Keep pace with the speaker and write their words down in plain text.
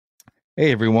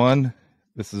Hey everyone,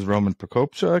 this is Roman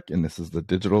Prokopchuk, and this is the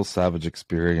Digital Savage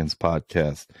Experience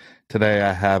podcast. Today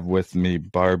I have with me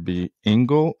Barby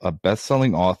Ingle, a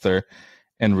best-selling author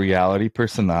and reality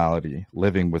personality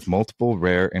living with multiple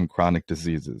rare and chronic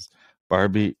diseases.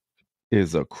 Barby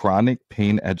is a chronic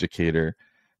pain educator,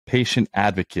 patient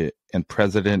advocate, and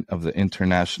president of the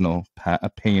International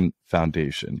Pain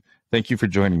Foundation. Thank you for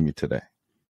joining me today.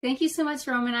 Thank you so much,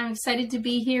 Roman. I'm excited to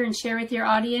be here and share with your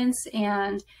audience,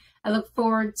 and I look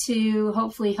forward to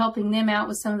hopefully helping them out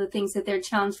with some of the things that they're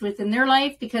challenged with in their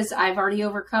life, because I've already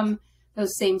overcome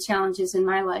those same challenges in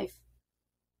my life.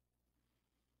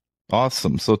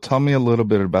 Awesome. So tell me a little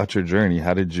bit about your journey.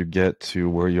 How did you get to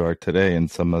where you are today and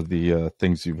some of the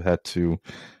things you've had to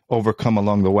overcome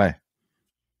along the way?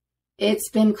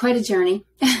 It's been quite a journey.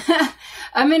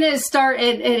 I'm going to start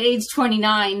at age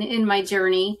 29 in my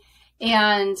journey.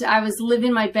 And I was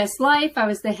living my best life. I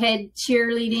was the head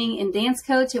cheerleading and dance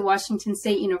coach at Washington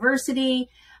State University.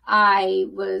 I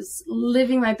was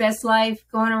living my best life,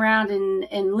 going around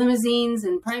in limousines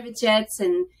and private jets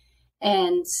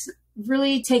and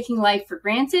really taking life for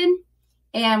granted.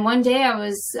 And one day I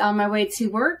was on my way to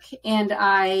work and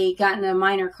I got in a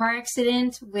minor car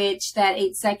accident, which that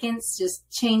 8 seconds just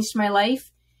changed my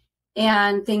life,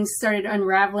 and things started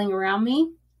unraveling around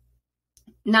me.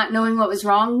 Not knowing what was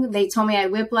wrong, they told me I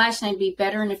had whiplash and I'd be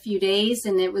better in a few days,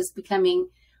 and it was becoming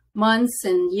months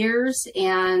and years.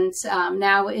 And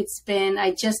now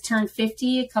I just turned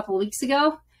 50 a couple of weeks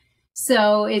ago.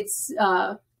 So it's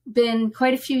been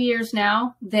quite a few years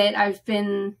now that I've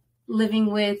been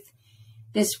living with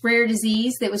this rare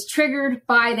disease that was triggered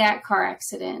by that car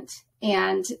accident.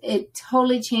 And it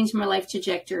totally changed my life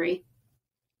trajectory.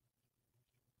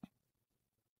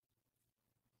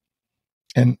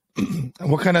 And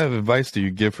what kind of advice do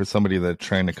you give for somebody that's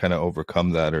trying to kind of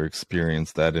overcome that or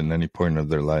experience that in any point of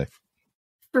their life?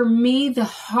 For me,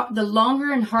 the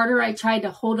longer and harder I tried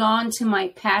to hold on to my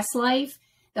past life,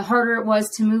 the harder it was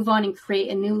to move on and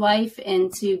create a new life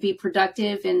and to be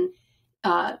productive and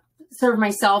serve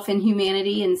myself and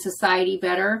humanity and society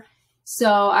better. So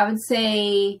I would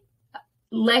say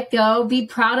let go, be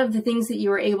proud of the things that you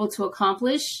were able to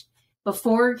accomplish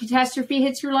before catastrophe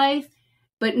hits your life.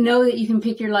 But know that you can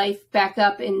pick your life back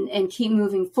up and keep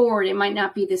moving forward. It might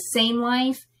not be the same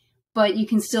life, but you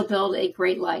can still build a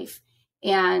great life.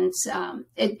 And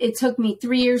it took me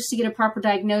 3 years to get a proper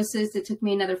diagnosis. It took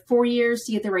me another 4 years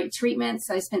to get the right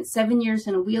treatments. I spent 7 years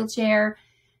in a wheelchair.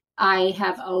 I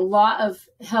have a lot of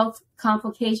health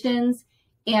complications,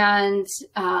 and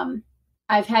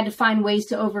I've had to find ways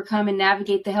to overcome and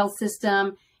navigate the health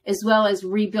system, as well as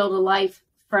rebuild a life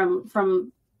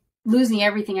from losing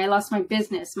everything. I lost my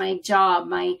business, my job,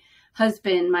 my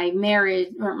husband, my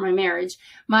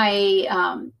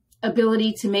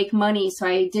ability to make money. So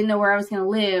I didn't know where I was going to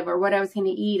live or what I was going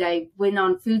to eat. I went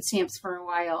on food stamps for a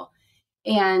while,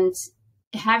 and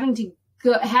having to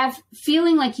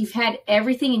feeling like you've had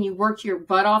everything and you worked your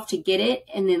butt off to get it,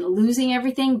 and then losing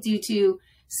everything due to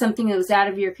something that was out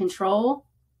of your control.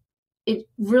 It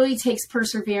really takes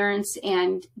perseverance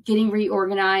and getting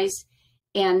reorganized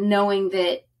and knowing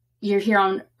that you're here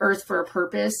on earth for a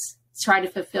purpose. Try to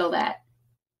fulfill that.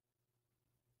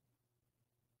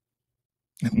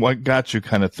 What got you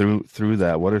kind of through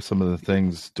that? What are some of the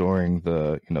things during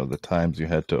the times you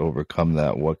had to overcome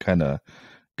that? What kind of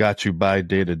got you by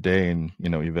day to day and,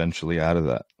 eventually out of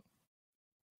that?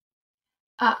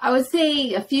 I would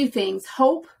say a few things.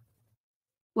 Hope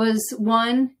was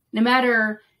one. No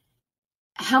matter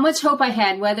how much hope I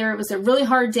had, whether it was a really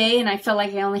hard day and I felt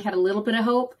like I only had a little bit of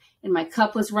hope, and my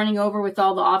cup was running over with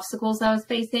all the obstacles I was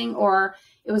facing, or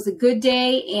it was a good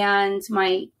day and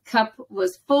my cup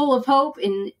was full of hope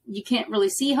and you can't really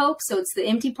see hope. So it's the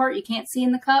empty part you can't see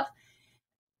in the cup.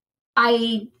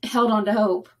 I held on to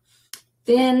hope.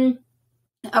 Then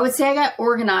I would say I got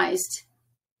organized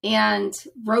and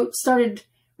started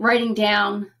writing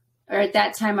down, or at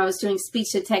that time I was doing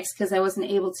speech to text because I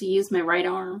wasn't able to use my right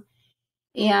arm.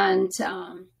 And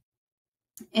I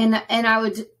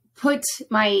would put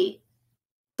my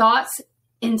thoughts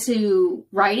into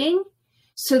writing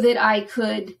so that I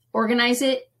could organize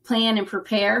it, plan and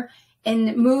prepare,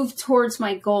 and move towards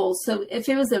my goals. So if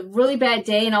it was a really bad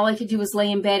day and all I could do was lay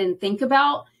in bed and think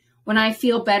about, when I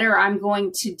feel better, I'm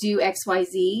going to do X, Y,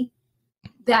 Z,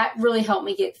 that really helped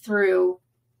me get through,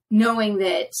 knowing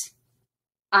that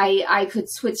I could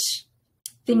switch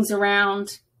things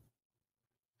around.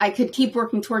 I could keep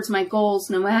working towards my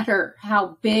goals no matter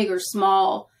how big or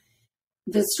small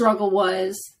the struggle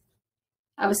was.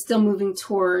 I was still moving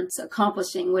towards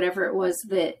accomplishing whatever it was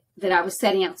that I was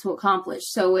setting out to accomplish.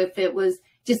 So if it was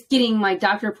just getting my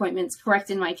doctor appointments correct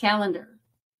in my calendar,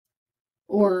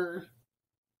 or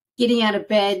getting out of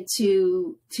bed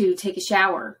to take a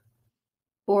shower,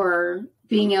 or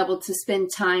being able to spend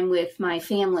time with my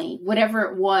family. Whatever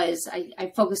it was,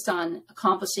 I focused on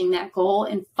accomplishing that goal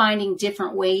and finding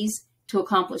different ways to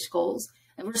accomplish goals.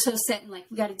 And we're so set in like,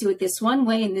 we got to do it this one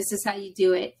way and this is how you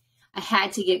do it. I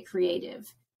had to get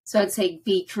creative. So I'd say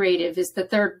be creative is the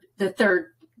third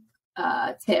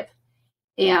tip.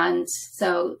 And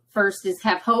so first is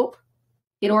have hope,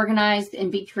 get organized,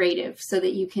 and be creative so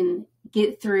that you can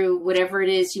get through whatever it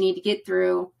is you need to get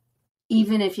through.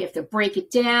 Even if you have to break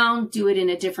it down, do it in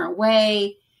a different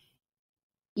way,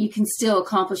 you can still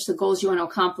accomplish the goals you want to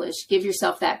accomplish. Give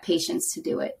yourself that patience to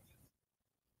do it.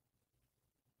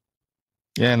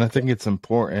 Yeah, and I think it's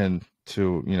important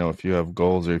to, if you have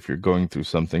goals or if you're going through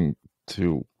something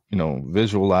to,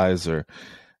 visualize or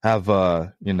have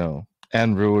a,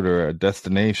 end route or a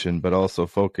destination, but also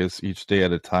focus each day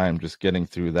at a time, just getting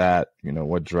through that,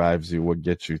 what drives you, what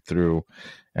gets you through.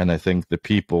 And I think the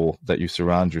people that you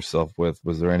surround yourself with,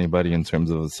 was there anybody in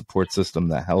terms of a support system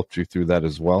that helped you through that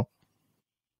as well?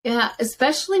 Yeah,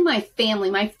 especially my family.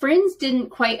 My friends didn't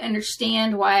quite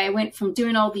understand why I went from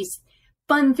doing all these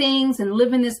fun things and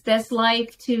living this best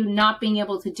life to not being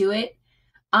able to do it.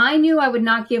 I knew I would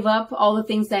not give up all the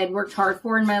things that I had worked hard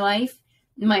for in my life.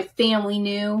 My family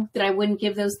knew that I wouldn't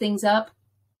give those things up.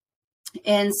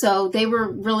 And so they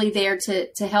were really there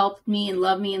to help me and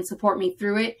love me and support me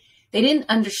through it. They didn't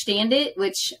understand it,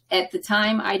 which at the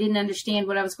time I didn't understand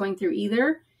what I was going through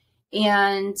either.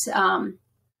 And,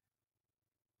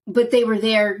 but they were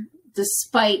there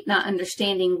despite not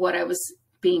understanding what I was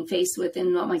being faced with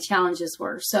and what my challenges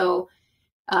were. So,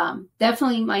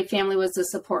 definitely my family was the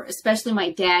support, especially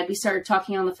my dad. We started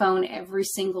talking on the phone every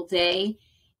single day,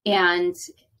 and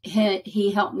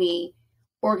he helped me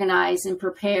organize and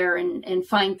prepare and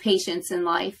find patience in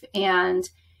life. And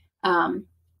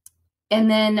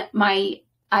then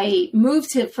I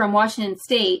moved from Washington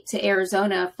State to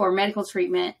Arizona for medical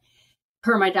treatment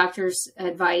per my doctor's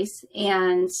advice.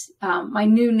 And my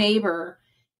new neighbor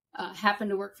happened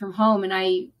to work from home, and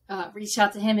I reached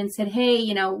out to him and said, hey,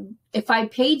 if I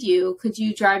paid you, could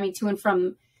you drive me to and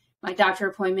from my doctor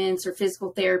appointments or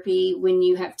physical therapy when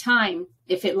you have time,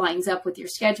 if it lines up with your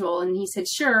schedule? And he said,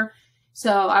 sure.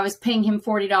 So I was paying him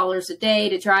 $40 a day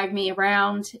to drive me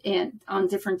around and on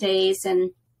different days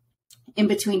and in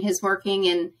between his working.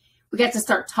 And we got to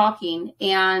start talking,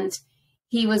 and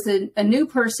he was a new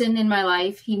person in my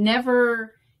life. He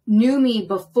never knew me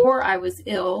before I was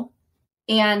ill,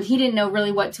 and he didn't know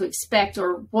really what to expect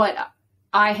or what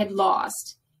I had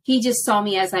lost. He just saw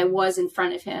me as I was in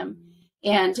front of him.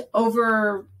 And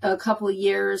over a couple of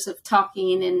years of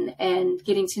talking and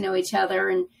getting to know each other,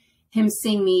 and him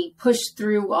seeing me push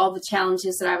through all the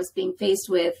challenges that I was being faced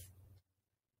with,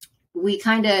 we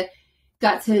kind of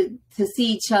got to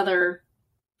see each other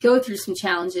go through some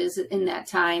challenges in that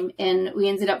time. And we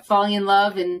ended up falling in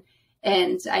love, and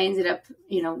I ended up,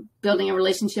 building a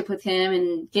relationship with him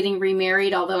and getting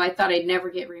remarried, although I thought I'd never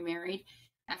get remarried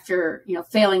after,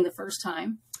 failing the first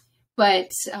time.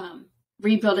 But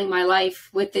rebuilding my life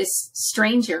with this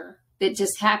stranger that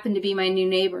just happened to be my new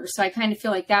neighbor. So I kind of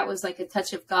feel like that was like a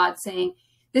touch of God saying,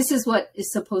 this is what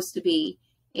is supposed to be,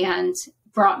 and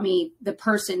brought me the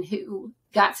person who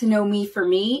got to know me for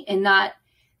me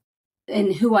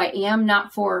and who I am,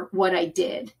 not for what I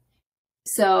did.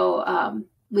 So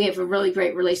we have a really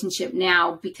great relationship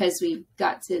now because we've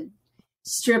got to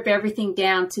strip everything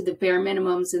down to the bare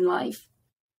minimums in life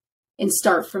and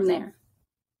start from there.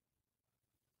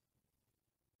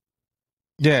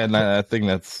 Yeah, and I think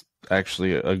that's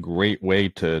actually a great way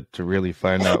to really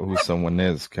find out who someone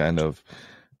is, kind of,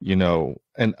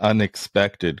 an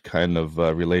unexpected kind of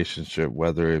relationship,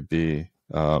 whether it be,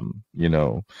 a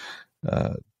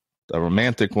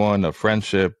romantic one, a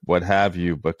friendship, what have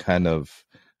you, but kind of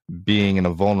being in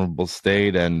a vulnerable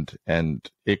state and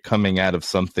it coming out of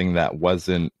something that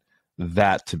wasn't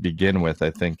that to begin with.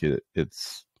 I think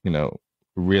it's,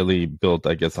 really built,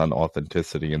 I guess, on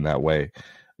authenticity in that way,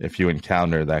 if you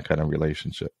encounter that kind of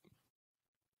relationship.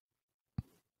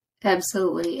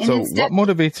 Absolutely. And so what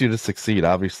motivates you to succeed?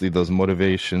 Obviously, those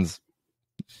motivations.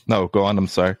 No, go on. I'm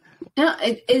sorry. No,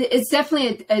 it's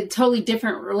definitely a totally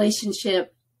different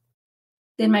relationship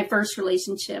than my first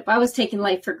relationship. I was taking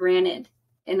life for granted,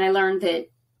 and I learned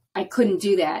that I couldn't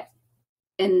do that.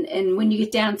 And when you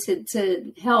get down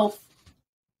to health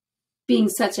being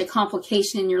such a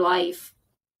complication in your life,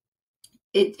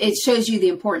 it shows you the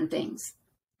important things.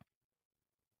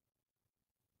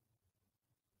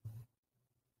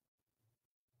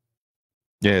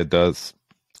 Yeah, it does.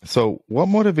 So, what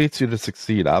motivates you to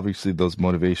succeed? Obviously, those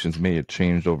motivations may have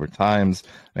changed over times,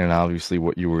 and obviously,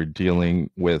 what you were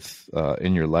dealing with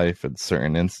in your life at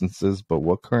certain instances. But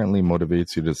what currently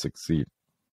motivates you to succeed?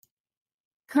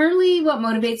 Currently, what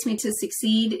motivates me to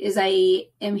succeed is I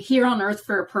am here on earth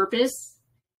for a purpose.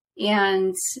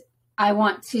 And I've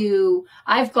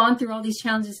gone through all these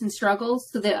challenges and struggles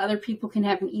so that other people can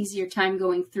have an easier time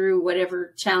going through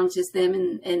whatever challenges them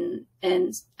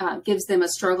and gives them a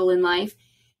struggle in life.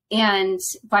 And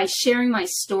by sharing my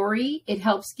story, it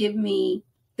helps give me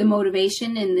the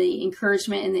motivation and the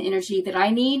encouragement and the energy that I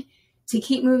need to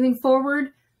keep moving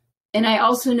forward. And I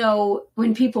also know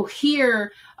when people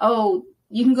hear, oh,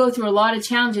 you can go through a lot of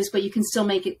challenges, but you can still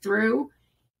make it through,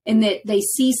 and that they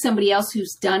see somebody else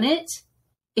who's done it,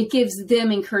 it gives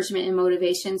them encouragement and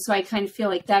motivation. So I kind of feel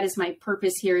like that is my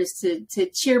purpose here, is to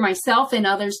cheer myself and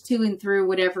others to and through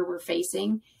whatever we're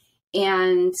facing.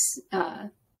 And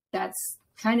that's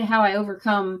kind of how I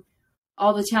overcome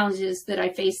all the challenges that I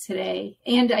face today.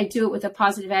 And I do it with a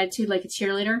positive attitude, like a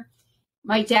cheerleader.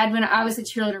 My dad, when I was a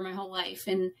cheerleader my whole life,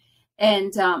 and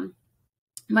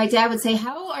my dad would say,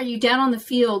 how are you down on the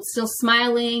field still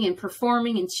smiling and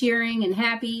performing and cheering and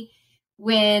happy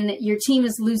when your team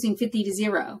is losing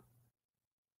 50-0?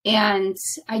 And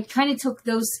I kind of took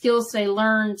those skills that I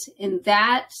learned in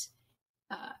that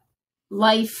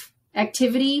life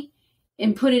activity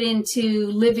and put it into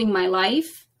living my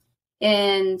life.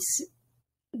 And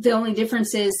the only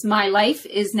difference is my life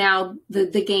is now the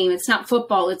game. It's not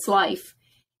football, it's life.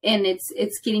 And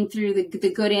it's getting through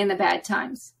the good and the bad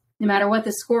times. No matter what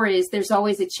the score is, there's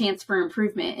always a chance for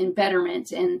improvement and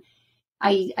betterment. And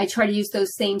I try to use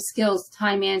those same skills: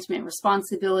 time management,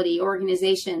 responsibility,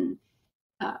 organization,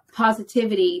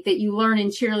 positivity, that you learn in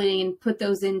cheerleading, and put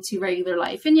those into regular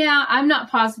life. And yeah, I'm not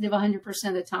positive 100%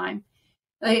 of the time,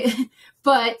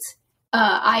 but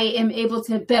I am able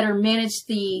to better manage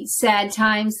the sad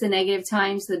times, the negative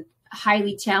times, the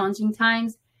highly challenging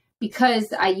times,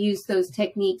 because I use those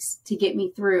techniques to get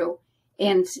me through.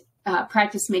 And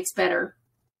practice makes better.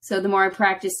 So the more I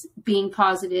practice being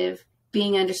positive,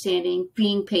 being understanding,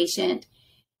 being patient,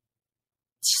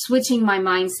 switching my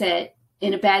mindset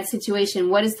in a bad situation.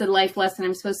 What is the life lesson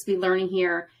I'm supposed to be learning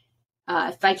here?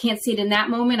 If I can't see it in that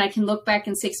moment, I can look back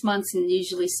in 6 months and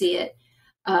usually see it.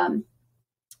 And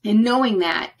knowing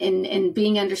that, and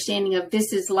being understanding of,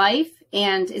 this is life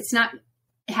and it's not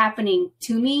happening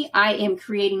to me. I am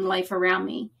creating life around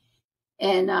me,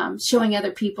 and showing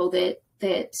other people that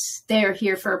they're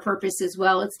here for a purpose as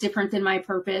well. It's different than my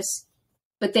purpose,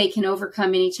 but they can overcome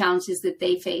any challenges that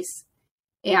they face,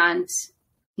 and,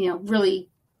 really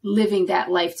living that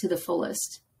life to the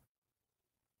fullest.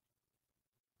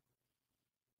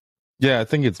 Yeah, I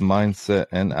think it's mindset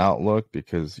and outlook,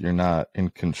 because you're not in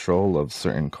control of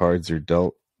certain cards you're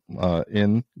dealt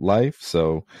in life.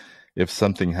 So if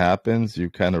something happens, you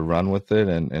kind of run with it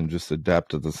and just adapt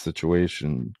to the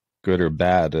situation, good or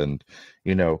bad. And,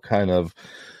 kind of,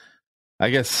 I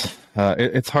guess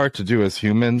it's hard to do as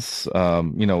humans,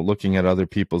 looking at other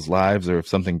people's lives, or if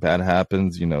something bad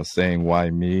happens, saying, why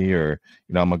me? Or,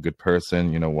 I'm a good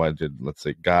person, why did, let's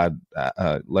say, God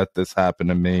let this happen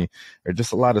to me? Or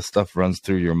just a lot of stuff runs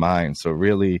through your mind. So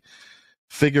really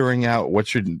figuring out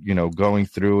what you're, going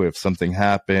through, if something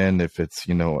happened, if it's,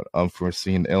 an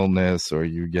unforeseen illness, or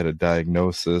you get a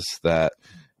diagnosis that,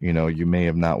 you may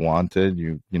have not wanted,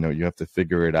 you have to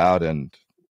figure it out, and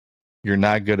you're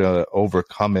not going to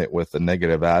overcome it with a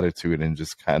negative attitude and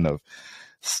just kind of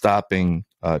stopping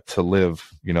to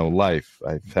live, life.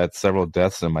 I've had several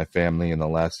deaths in my family in the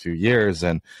last few years,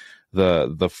 and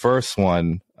the first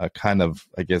one kind of,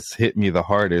 I guess, hit me the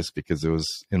hardest, because it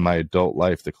was in my adult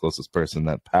life, the closest person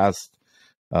that passed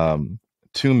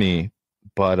to me.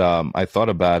 But I thought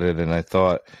about it, and I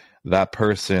thought that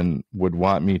person would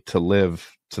want me to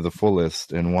live to the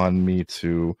fullest, and want me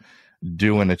to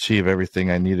do and achieve everything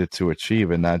I needed to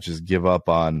achieve, and not just give up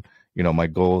on, my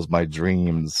goals, my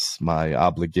dreams, my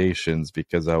obligations,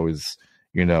 because I was,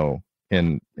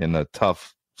 in a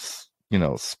tough,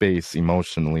 space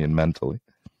emotionally and mentally.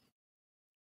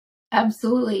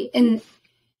 Absolutely. And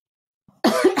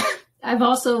I've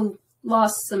also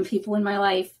lost some people in my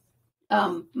life.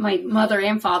 My mother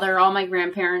and father, all my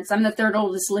grandparents. I'm the third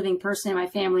oldest living person in my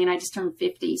family, and I just turned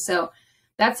 50. So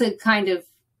that's a kind of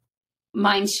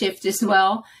mind shift as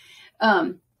well.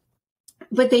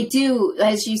 But they do,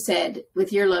 as you said,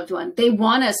 with your loved one, they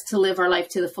want us to live our life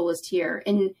to the fullest here.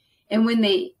 And when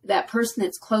that person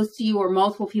that's close to you, or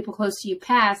multiple people close to you,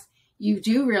 pass, you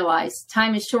do realize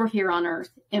time is short here on earth,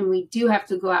 and we do have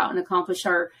to go out and accomplish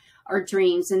our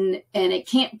dreams, and it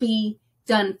can't be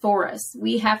done for us.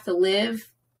 We have to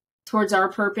live towards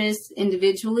our purpose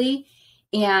individually.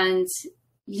 And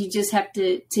you just have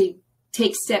to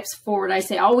take steps forward. I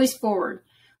say always forward.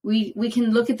 We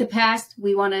can look at the past.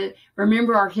 We want to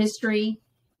remember our history,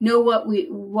 know what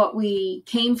we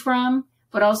came from,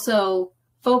 but also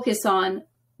focus on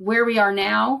where we are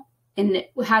now and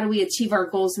how do we achieve our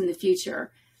goals in the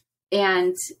future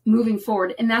and moving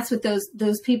forward. And that's what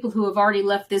those people who have already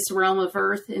left this realm of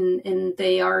earth and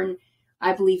they are,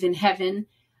 I believe, in heaven,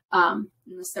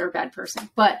 unless they're a bad person,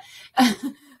 but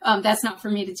that's not for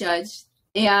me to judge.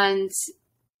 And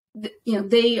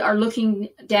they are looking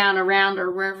down around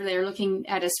or wherever they're looking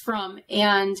at us from,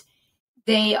 and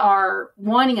they are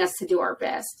wanting us to do our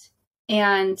best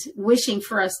and wishing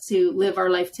for us to live our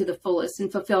life to the fullest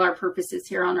and fulfill our purposes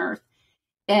here on earth.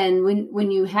 And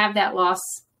when you have that loss,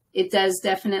 it does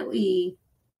definitely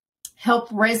help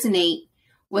resonate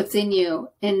what's in you,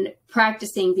 and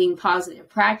practicing being positive,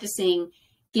 practicing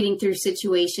getting through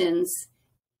situations.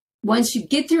 Once you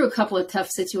get through a couple of tough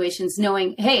situations,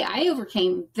 knowing, hey, I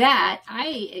overcame that,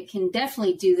 I can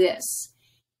definitely do this.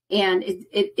 And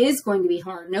it is going to be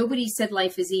hard. Nobody said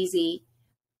life is easy.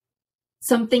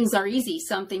 Some things are easy.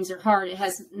 Some things are hard. It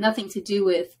has nothing to do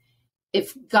with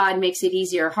if God makes it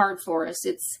easy or hard for us.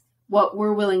 It's what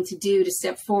we're willing to do to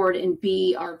step forward and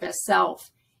be our best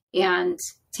self and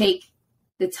take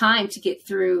the time to get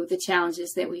through the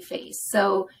challenges that we face.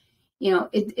 So,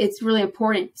 it's really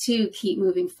important to keep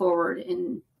moving forward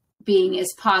and being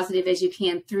as positive as you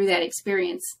can through that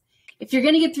experience. If you're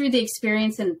going to get through the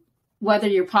experience, and whether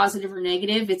you're positive or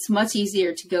negative, it's much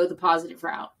easier to go the positive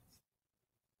route.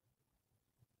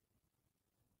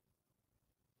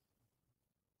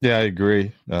 Yeah, I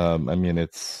agree.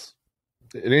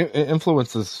 It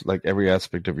influences like every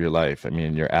aspect of your life. I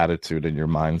mean, your attitude and your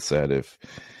mindset.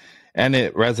 And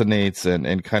it resonates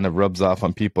and kind of rubs off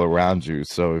on people around you.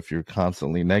 So if you're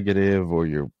constantly negative, or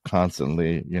you're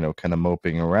constantly, kind of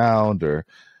moping around or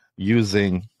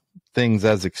using things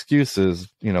as excuses,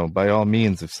 by all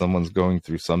means, if someone's going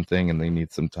through something and they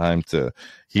need some time to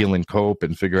heal and cope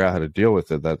and figure out how to deal with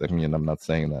it, I'm not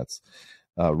saying that's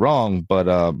wrong,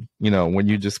 but, when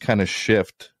you just kind of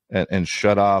shift and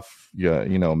shut off,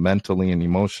 mentally and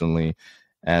emotionally,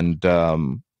 and,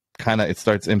 it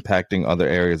starts impacting other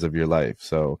areas of your life.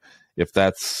 So if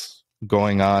that's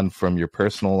going on from your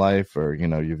personal life, or,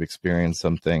 you've experienced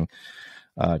something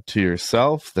to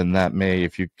yourself, then that may,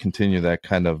 if you continue that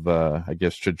kind of,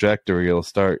 trajectory, it'll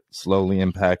start slowly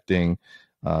impacting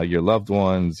your loved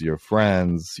ones, your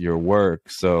friends, your work.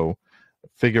 So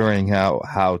figuring out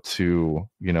how to,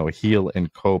 heal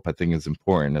and cope, I think is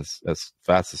important as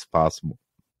fast as possible.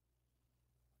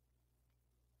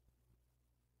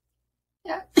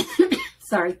 Yeah.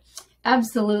 Sorry.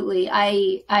 Absolutely.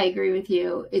 I agree with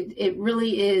you. It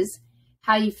really is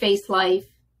how you face life.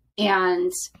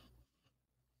 And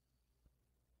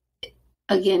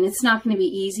again, it's not going to be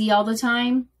easy all the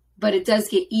time, but it does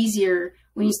get easier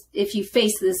if you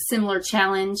face this similar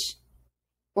challenge,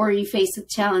 or you face a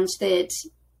challenge that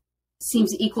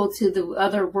seems equal to the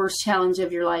other worst challenge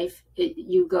of your life.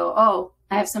 You go, oh,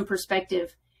 I have some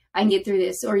perspective. I can get through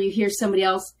this. Or you hear somebody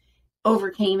else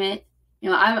overcame it.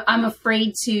 I'm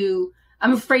afraid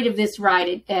of this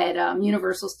ride at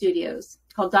Universal Studios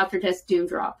called Dr. Death's Doom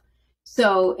Drop.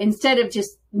 So instead of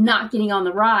just not getting on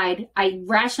the ride, I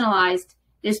rationalized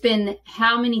there's been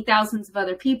how many thousands of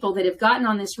other people that have gotten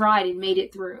on this ride and made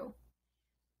it through,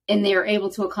 and they are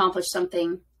able to accomplish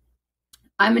something.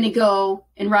 I'm going to go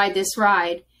and ride this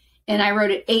ride. And I rode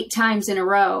it 8 times in a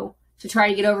row to try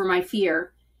to get over my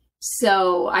fear.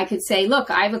 So I could say,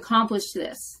 look, I've accomplished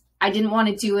this. I didn't want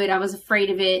to do it. I was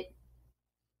afraid of it,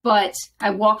 but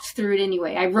I walked through it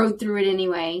anyway. I rode through it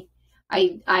anyway.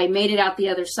 I made it out the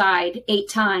other side 8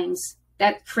 times.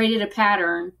 That created a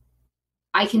pattern.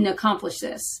 I can accomplish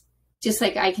this, just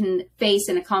like I can face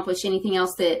and accomplish anything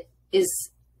else that is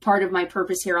part of my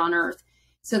purpose here on earth.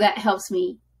 So that helps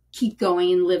me keep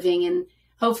going and living. And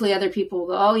hopefully other people will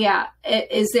go, oh yeah,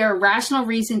 is there a rational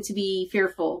reason to be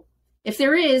fearful? If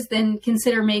there is, then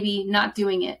consider maybe not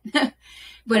doing it.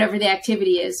 Whatever the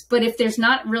activity is. But if there's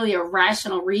not really a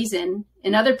rational reason,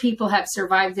 and other people have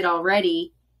survived it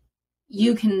already,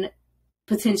 you can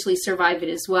potentially survive it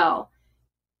as well.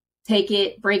 Take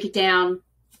it, break it down,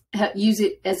 use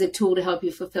it as a tool to help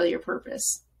you fulfill your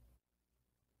purpose.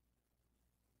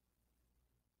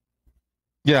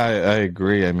 Yeah, I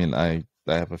agree. I mean, I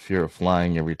have a fear of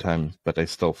flying every time, but I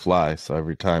still fly. So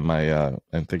every time I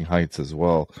think heights as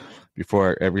well.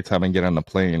 Every time I get on a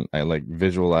plane, I like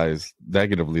visualize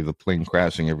negatively the plane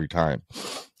crashing every time.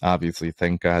 Obviously,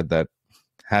 thank God that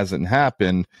hasn't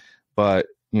happened, but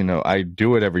I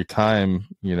do it every time.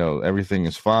 Everything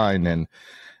is fine, and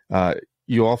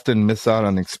you often miss out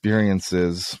on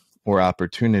experiences or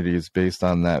opportunities based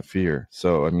on that fear.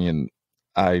 So, I mean,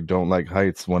 I don't like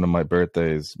heights. One of my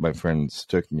birthdays, my friends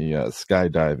took me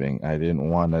skydiving. I didn't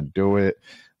want to do it,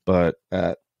 but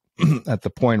at at the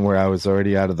point where I was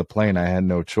already out of the plane, I had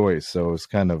no choice. So it was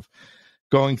kind of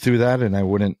going through that, and I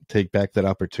wouldn't take back that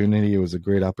opportunity. It was a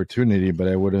great opportunity, but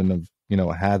I wouldn't have,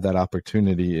 had that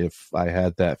opportunity if I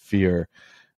had that fear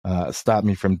stop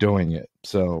me from doing it.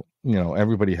 So,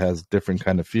 everybody has different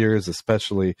kind of fears,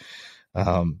 especially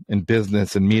in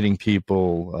business and meeting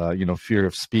people, fear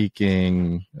of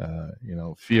speaking,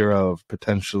 fear of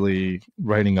potentially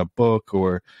writing a book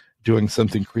or doing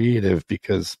something creative,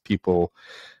 because people,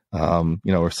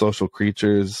 are social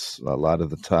creatures. A lot of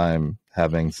the time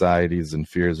have anxieties and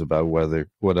fears about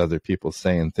what other people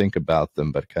say and think about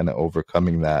them, but kind of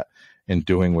overcoming that and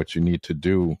doing what you need to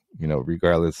do,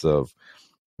 regardless of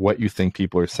what you think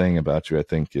people are saying about you, I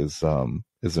think is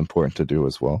important to do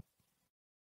as well.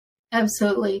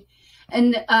 Absolutely.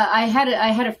 And I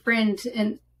had a friend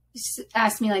and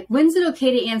asked me, like, when's it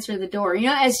okay to answer the door?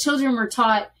 As children, we're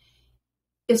taught,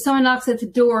 if someone knocks at the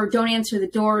door, don't answer the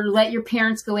door. Let your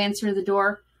parents go answer the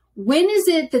door. When is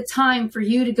it the time for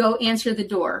you to go answer the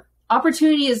door?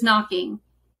 Opportunity is knocking.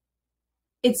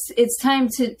 It's time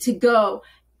to go.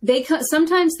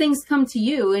 Sometimes things come to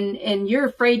you and you're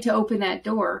afraid to open that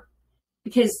door,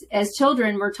 because as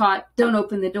children, we're taught, don't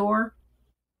open the door.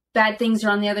 Bad things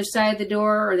are on the other side of the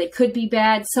door, or they could be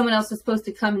bad. Someone else is supposed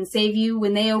to come and save you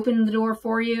when they open the door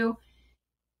for you.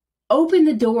 Open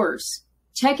the doors.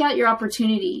 Check out your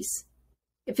opportunities.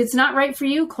 If it's not right for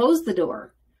you, close the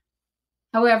door.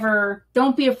 However,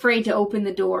 don't be afraid to open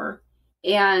the door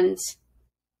and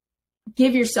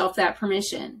give yourself that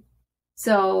permission.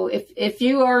 So if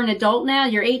you are an adult now,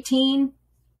 you're 18,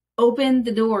 open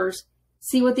the doors,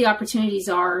 see what the opportunities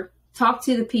are, talk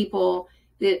to the people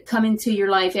that come into your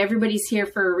life. Everybody's here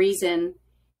for a reason.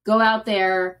 Go out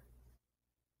there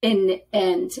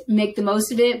and make the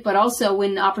most of it. But also,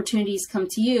 when opportunities come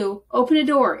to you, open a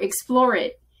door, explore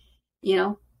it.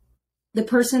 The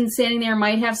person standing there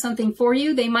might have something for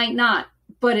you. They might not,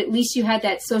 but at least you had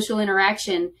that social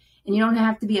interaction, and you don't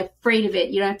have to be afraid of it.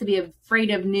 You don't have to be afraid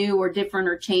of new or different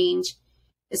or change,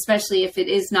 especially if it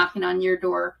is knocking on your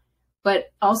door.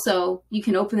 But also, you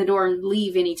can open the door and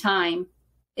leave anytime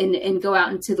and go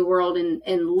out into the world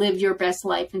and live your best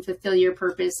life and fulfill your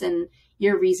purpose and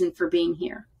your reason for being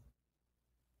here.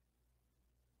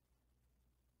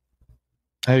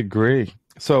 I agree.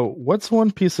 So what's one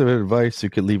piece of advice you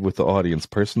could leave with the audience,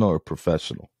 personal or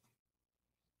professional?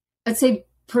 I'd say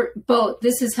both.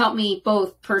 This has helped me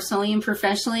both personally and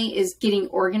professionally, is getting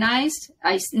organized.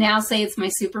 I now say it's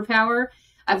my superpower.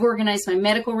 I've organized my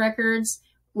medical records.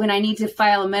 When I need to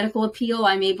file a medical appeal,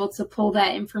 I'm able to pull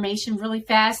that information really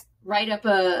fast, write up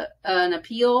an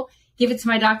appeal, give it to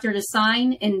my doctor to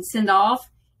sign and send off.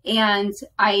 And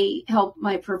I help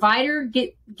my provider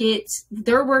get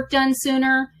their work done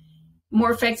sooner,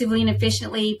 more effectively and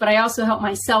efficiently. But I also help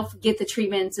myself get the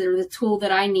treatments or the tool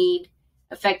that I need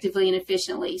effectively and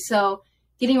efficiently. So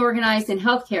getting organized in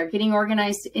healthcare, getting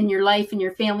organized in your life and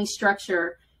your family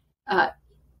structure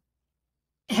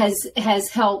has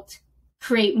helped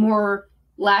create more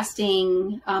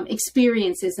lasting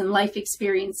experiences and life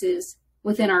experiences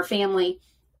within our family.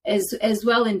 As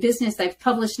well in business, I've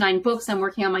published 9 books. I'm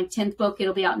working on my 10th book.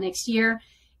 It'll be out next year.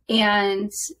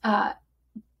 And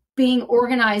being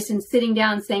organized and sitting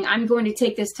down and saying, I'm going to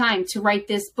take this time to write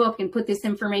this book and put this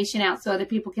information out so other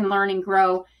people can learn and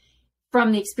grow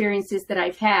from the experiences that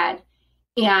I've had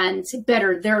and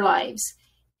better their lives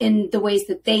in the ways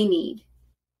that they need.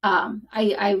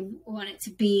 I want it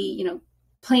to be,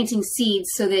 planting seeds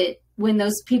so that when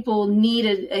those people need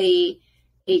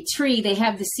a tree, they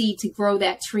have the seed to grow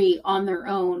that tree on their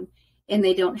own, and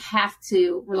they don't have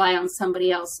to rely on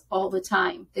somebody else all the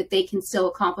time, that they can still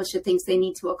accomplish the things they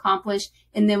need to accomplish.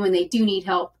 And then when they do need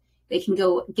help, they can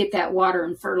go get that water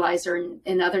and fertilizer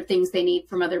and other things they need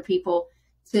from other people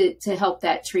to help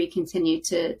that tree continue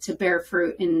to bear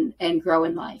fruit and grow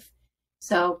in life.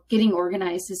 So getting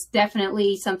organized is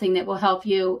definitely something that will help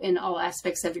you in all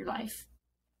aspects of your life.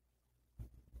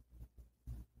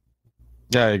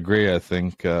 Yeah, I agree. I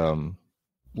think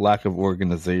lack of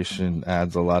organization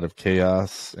adds a lot of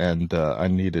chaos and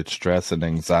unneeded stress and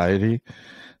anxiety.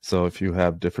 So if you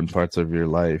have different parts of your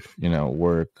life,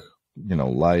 work,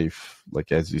 life,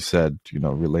 like as you said,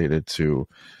 related to,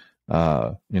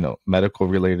 medical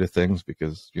related things,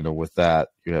 because, with that,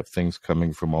 you have things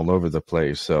coming from all over the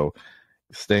place. So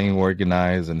staying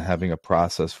organized and having a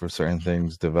process for certain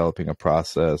things, developing a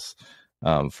process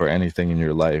for anything in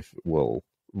your life will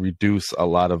reduce a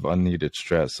lot of unneeded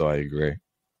stress. So I agree.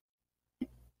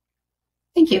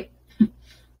 Thank you.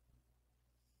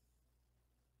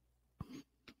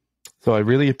 So I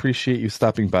really appreciate you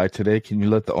stopping by today. Can you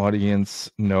let the audience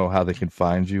know how they can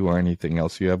find you or anything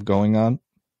else you have going on?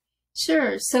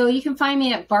 Sure. So you can find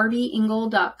me at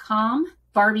barbyingle.com.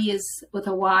 Barby is with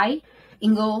a Y.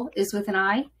 Ingle is with an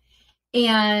I.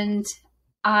 And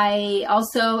I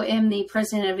also am the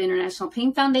president of International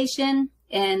Pain Foundation.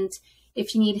 And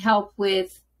if you need help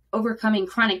with overcoming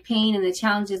chronic pain and the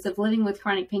challenges of living with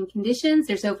chronic pain conditions,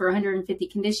 there's over 150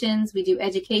 conditions. We do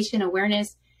education,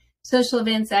 awareness, social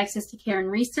events, access to care, and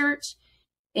research.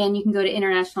 And you can go to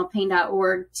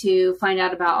internationalpain.org to find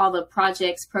out about all the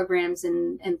projects, programs,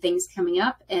 and things coming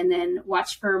up. And then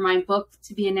watch for my book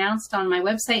to be announced on my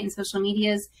website and social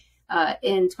medias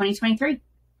in 2023.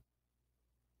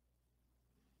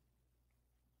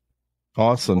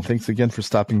 Awesome. Thanks again for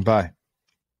stopping by.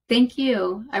 Thank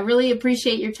you. I really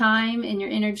appreciate your time and your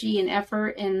energy and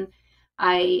effort. And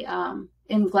I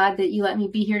am glad that you let me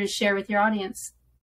be here to share with your audience.